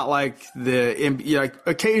like it's not like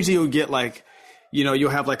occasionally you'll get like, you'll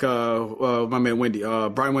have like my man Wendy,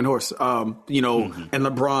 Brian Windhorst, and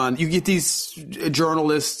LeBron. You get these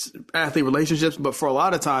journalist athlete relationships, but for a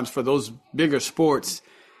lot of times for those bigger sports,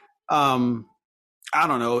 I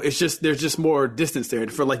don't know. It's just there's just more distance there.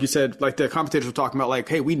 For like you said, like the commentators were talking about, like,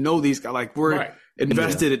 hey, we know these guys. Like we're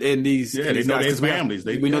invested in these. Yeah, they know their families.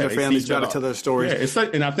 We know their families. Got to tell their stories. Yeah, it's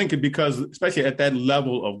like, and I think it's because, especially at that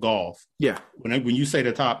level of golf. Yeah. When you say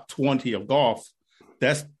the top 20 of golf,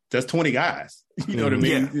 that's 20 guys. You know what I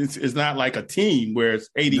mean? Yeah. It's not like a team where it's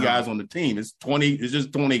 80 guys on the team. It's 20. It's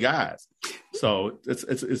just 20 guys. So it's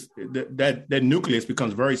that nucleus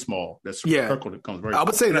becomes very small. That circle becomes very. I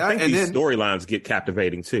would say that. I think these storylines get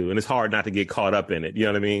captivating too, and it's hard not to get caught up in it. You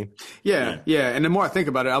know what I mean? Yeah. And the more I think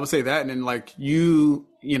about it, I would say that, and then like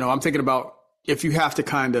I'm thinking about if you have to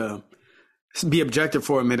kind of be objective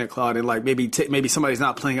for a minute, Claude, and like maybe somebody's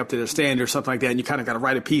not playing up to their standard or something like that, and you kind of got to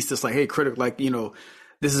write a piece that's like, hey, critical, like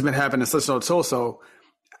this has been happening such and so.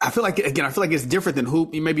 I feel like it's different than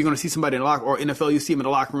hoop. Maybe you're going to see somebody in the locker or NFL. You see them in the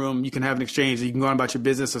locker room. You can have an exchange. You can go on about your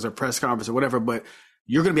business as a press conference or whatever. But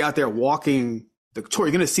you're going to be out there walking the tour.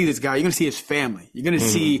 You're going to see this guy. You're going to see his family. You're going to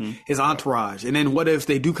see his entourage. And then what if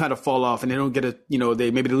they do kind of fall off and they don't get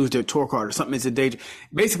they lose their tour card or something is in danger.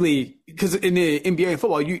 Basically, because in the NBA and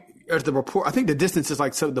football, the report. I think the distance is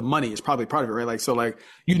like the money is probably part of it, right? Like so, like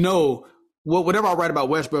well, whatever I write about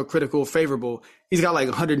Westbrook, critical, favorable, he's got like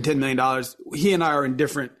 $110 million. He and I are in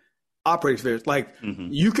different operating spheres. Like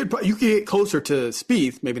you could get closer to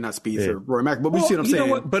Spieth, maybe not Spieth or Rory Mac, but we see what I'm saying.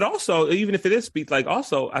 Know what? But also, even if it is Spieth, like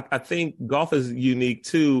also, I think golf is unique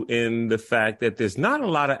too in the fact that there's not a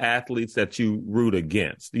lot of athletes that you root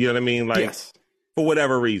against. You know what I mean? Like for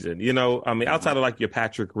whatever reason, I mean, outside of like your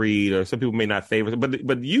Patrick Reed or some people may not favor,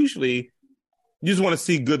 but usually you just want to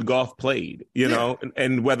see good golf played,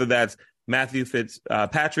 and whether that's Matthew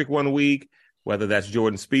Fitzpatrick one week, whether that's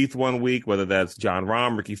Jordan Spieth one week, whether that's John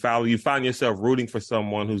Rahm, Ricky Fowler, you find yourself rooting for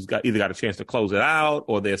someone who's either got a chance to close it out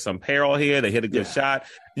or there's some peril here. They hit a good shot.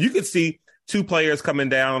 You could see two players coming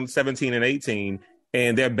down 17 and 18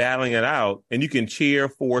 and they're battling it out, and you can cheer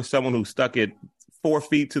for someone who stuck it 4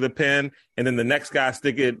 feet to the pin, and then the next guy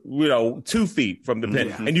stick it, 2 feet from the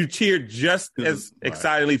pin. And you cheer just as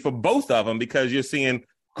excitedly for both of them because you're seeing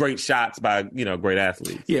great shots by, great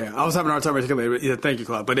athletes. Yeah, I was having a hard time articulating it. Yeah, thank you,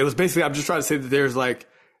 Claude. But it was basically, I'm just trying to say that there's like,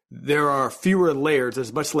 there are fewer layers.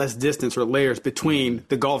 There's much less distance or layers between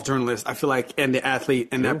the golf journalist, I feel like, and the athlete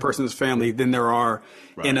and that person's family than there are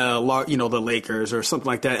in the Lakers or something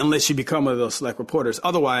like that, unless you become one of those select reporters.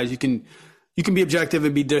 Otherwise, you can be objective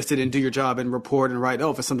and be distant and do your job and report and write,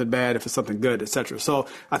 if it's something bad, if it's something good, etc. So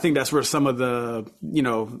I think that's where some of the,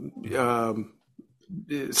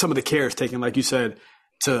 some of the care is taken, like you said,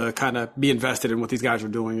 to kind of be invested in what these guys are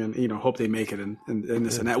doing and, hope they make it and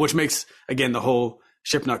this and that, which makes, again, the whole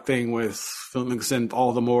Shipnuck thing with Phil Mickelson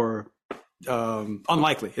all the more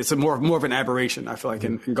unlikely. It's more of an aberration, I feel like,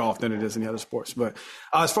 in golf than it is in the other sports. But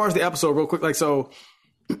as far as the episode, real quick, kind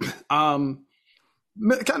of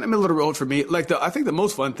middle of the road for me. I think the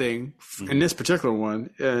most fun thing in this particular one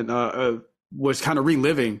was kind of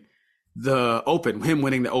reliving the Open, him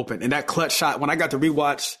winning the Open, and that clutch shot. When I got to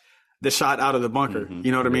rewatch the shot out of the bunker,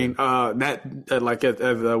 you know what I mean? When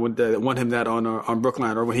won him that on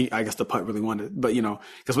Brookline, or when I guess the putt really won it. But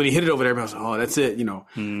because when he hit it over there, I was like, that's it.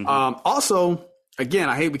 Also, again,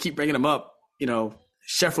 I hate we keep bringing him up.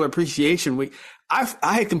 Scheffler Appreciation Week. I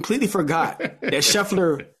had completely forgot that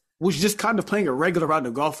Scheffler was just kind of playing a regular round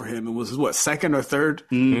of golf for him and was second or third,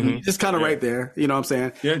 just kind of right there. You know what I'm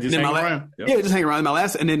saying? Yeah, just hang around. Yeah, just hang around.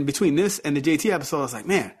 And then between this and the JT episode, I was like,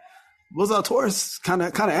 man, was Zalatoris kind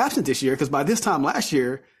of absent this year? Because by this time last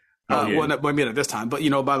year, maybe not this time, but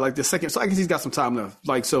by like the second, so I guess he's got some time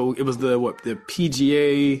left. So it was the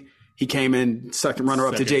PGA. He came in second runner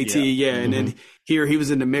up to JT, and then here he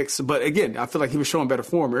was in the mix. But again, I feel like he was showing better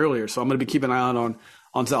form earlier, so I'm going to be keeping an eye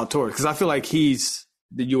on Zalatoris because I feel like he's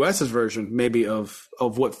the US's version maybe of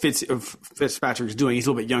what Fitzpatrick is doing. He's a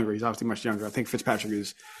little bit younger. He's obviously much younger. I think Fitzpatrick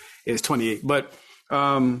is 28, but.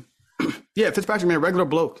 Fitzpatrick, man, regular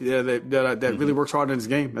bloke. Yeah, that really works hard in his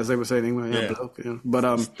game, as they would say in England. Yeah, bloke. Yeah.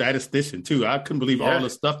 But statistician too. I couldn't believe all the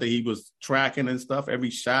stuff that he was tracking and stuff. Every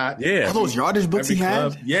shot. Yeah, all those yardage books he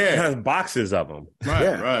had. Yeah, he has boxes of them.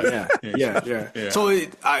 Right. Yeah. So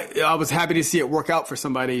I was happy to see it work out for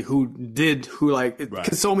somebody who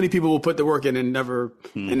because so many people will put the work in and never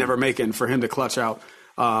make it. And for him to clutch out,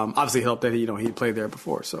 obviously helped that he played there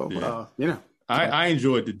before. So I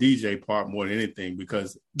enjoyed the DJ part more than anything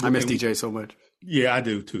because I miss DJ so much. Yeah, I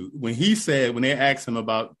do too. When they asked him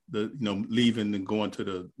about the leaving and going to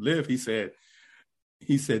the LIV,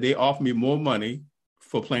 he said they offered me more money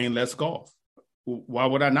for playing less golf. Why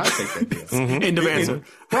would I not take that deal? End of answer.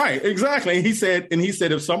 Right, exactly. And he said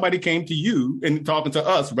if somebody came to you and talking to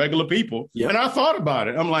us regular people, and I thought about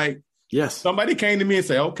it, I'm like, yes, somebody came to me and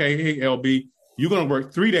said, okay, hey LB, you're going to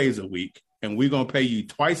work 3 days a week. And we're gonna pay you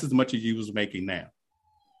twice as much as you was making now.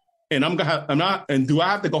 And and do I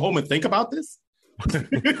have to go home and think about this? You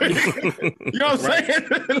know what I'm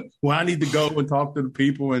saying? Well, I need to go and talk to the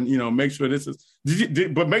people and make sure this is.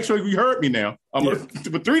 But make sure you heard me now. For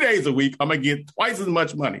 3 days a week, I'm gonna get twice as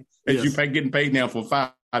much money as you getting paid now for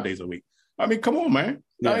 5 days a week. I mean, come on, man.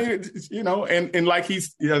 Yeah. And like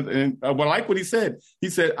and I like what he said. He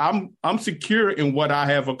said, I'm secure in what I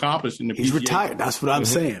have accomplished in the PGA. He's retired. That's what I'm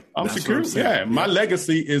saying. I'm secure. Yeah. My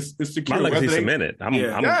legacy is secure. My legacy is cemented.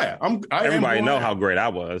 Everybody know how great I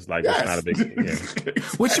was. Like, that's not a big thing.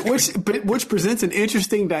 Which presents an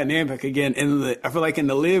interesting dynamic again I feel like in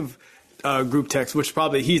the LIV group text, which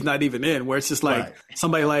probably he's not even in, where it's just like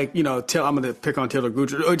somebody like, I'm going to pick on Taylor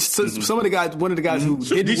Gooch, or some of the guys, one of the guys who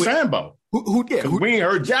didn't DeChambeau. Who we ain't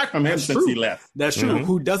heard jack from him since he left. That's true.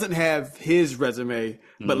 Who doesn't have his resume,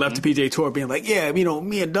 but left the PGA Tour being like,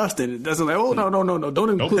 me and Dustin. It doesn't like, no, don't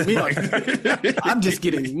include me. I'm just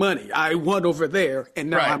getting money. I won over there, and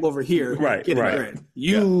now I'm over here getting bread.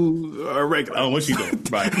 You are regular. Oh, what you doing?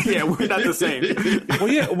 Right. Yeah, we're not the same.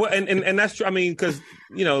 And that's true. I mean, because,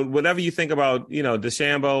 whatever you think about,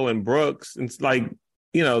 DeChambeau and Brooks, it's like,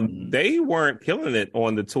 they weren't killing it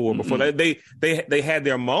on the tour before. They had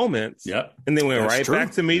their moments, and then went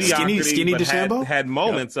back to mediocrity. Skinny DeChambeau had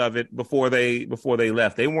moments of it before they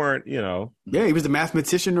left. They weren't, Yeah, he was the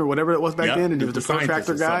mathematician or whatever it was back then, and he was the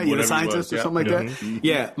contractor guy, the scientist or something like that. Mm-hmm.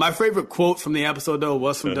 Yeah, my favorite quote from the episode though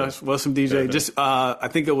was from DJ. Just I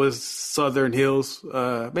think it was Southern Hills,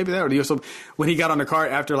 maybe that or the something, when he got on the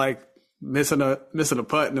cart after like missing a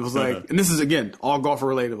putt, and it was like, and this is again all golfer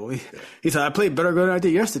relatable. He said, I played better than I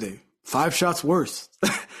did yesterday. 5 shots worse.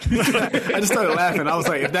 I just started laughing. I was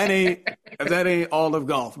like, if that ain't all of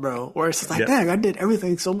golf, bro. Where it's just like, dang, I did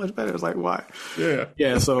everything so much better. It's like, why?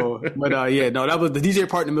 Yeah. So, but that was the DJ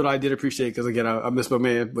part in the middle. I did appreciate because again, I miss my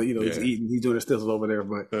man, but he's eating, he's doing his stizzles over there.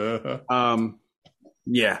 But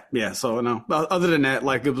Yeah. So no. Other than that,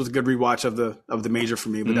 like it was a good rewatch of the major for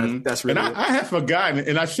me. But that's really. And I had forgotten,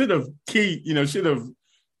 and I should have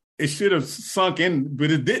it should have sunk in,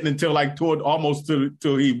 but it didn't until like toward almost till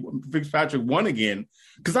Fitzpatrick won again.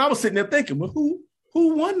 because I was sitting there thinking, well, who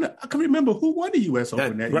won? I can remember who won the U.S.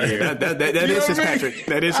 Open that year. That is Fitzpatrick.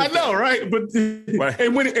 That is. I know, right? But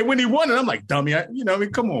and when he won it, I'm like, dummy.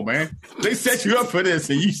 Come on, man. They set you up for this,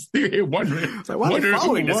 and you still here wondering. It's like, why are they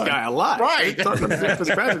following this guy a lot? Right?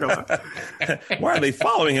 Fitzpatrick a lot. Why are they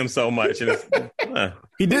following him so much?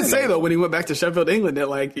 He did say though when he went back to Sheffield, England, that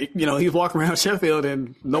like he was walking around Sheffield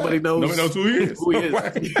and nobody knows who he is.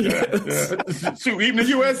 Yes. Shoot, even the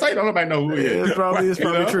USA, don't nobody know who he is. It's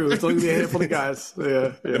probably true. It's only a handful of guys.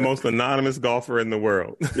 Yeah. The most anonymous golfer in the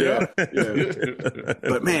world. Yeah.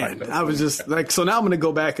 But man, I was just like, so now I'm going to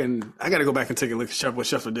go back and I got to go back and take a look at what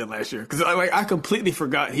Sheffield did last year. Cause I completely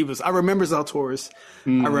forgot I remember Zalatoris.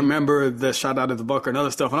 I remember the shot out of the bunker and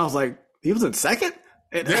other stuff. And I was like, he was in second?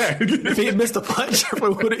 If he had missed a putt,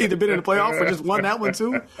 Sheffield would have either been in the playoff or just won that one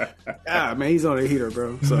too. Ah, man, he's on a heater,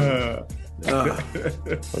 bro. So. Well,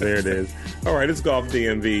 there it is. All right, it's Golf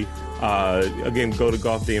DMV. Again, go to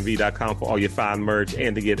golfdmv.com for all your fine merch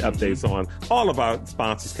and to get updates on all of our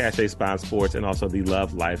sponsors, Cache Spine Sports, and also the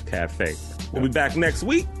Love Life Cafe. We'll be back next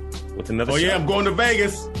week with another show. I'm going to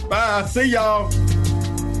Vegas. Bye. See y'all.